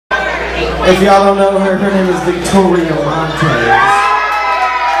If y'all don't know her, her name is Victoria Montez.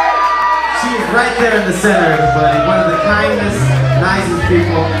 She's right there in the center, everybody. One of the kindest, nicest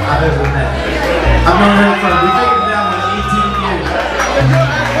people I've ever met. I've known her for, we figured it out in 18 years.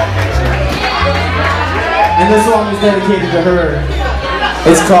 And this song is dedicated to her.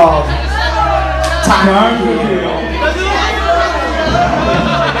 It's called Time to Heal.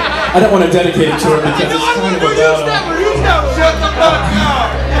 I don't want to dedicate it to her because it's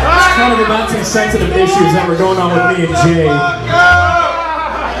kind of about some sensitive issues that were going on with me and Jay.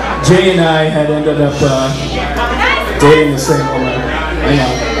 Jay and I had ended up dating the same woman. I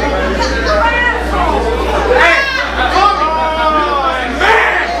know.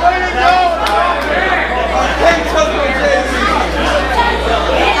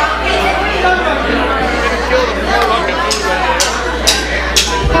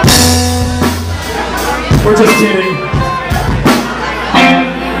 We're just kidding.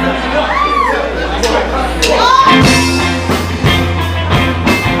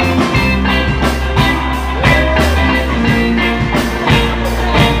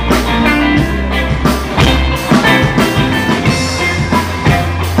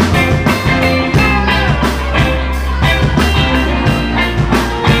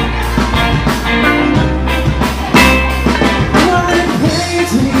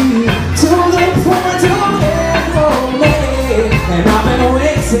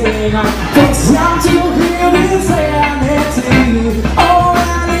 For time to heal this sanity. Oh, I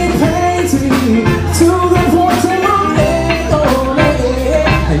need painting to the point of my head. Oh,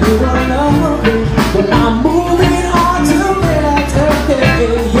 yeah. And you don't know me, but I'm moving on to better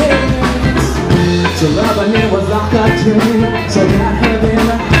days. Your loving it was like a dream, so that heaven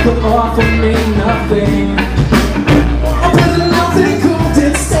could offer me nothing. But nothing cool,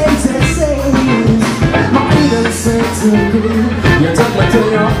 it stays the same. My innocence to me. You took me to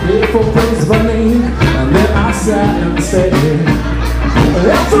your beautiful place for me, and then I sat and stayed.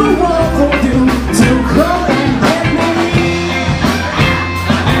 That's the world for you to come and get me.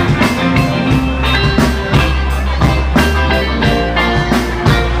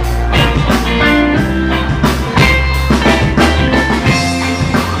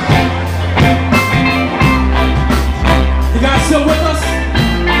 You guys still with us?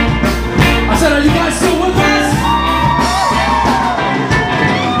 I said, are you guys still with us?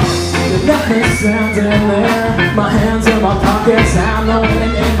 Nothing stands in there. My hands in my pockets, I'm the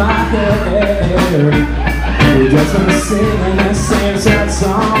wind in my hair. We just been singing the same sad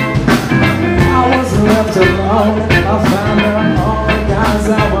song. I was left alone. I found out all the guys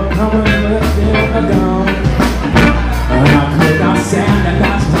that were coming with me are gone. And I could not stand it,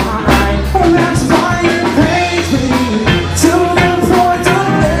 that's why. And that's why it pains me to the point of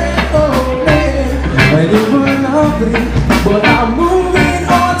it. And you were lovely, but I'm moving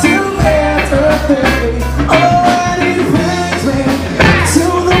on to oh, and it brings me to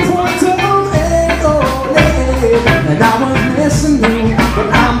the point of it, oh, yeah. And I was listening, but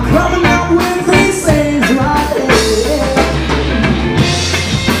I'm coming up with these things right here.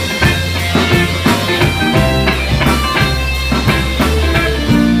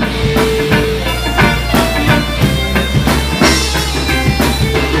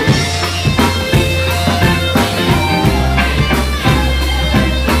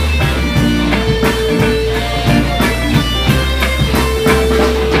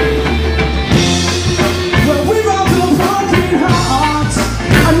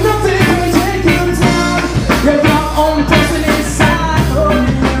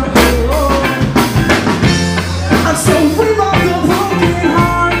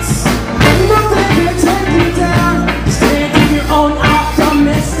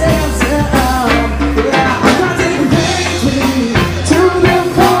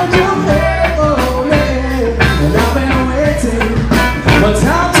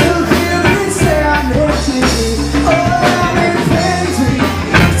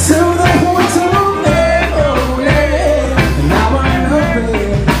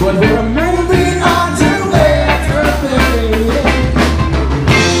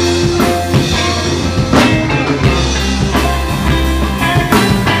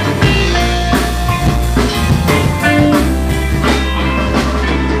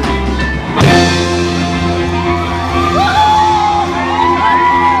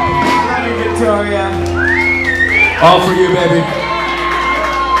 Victoria. All for you, baby.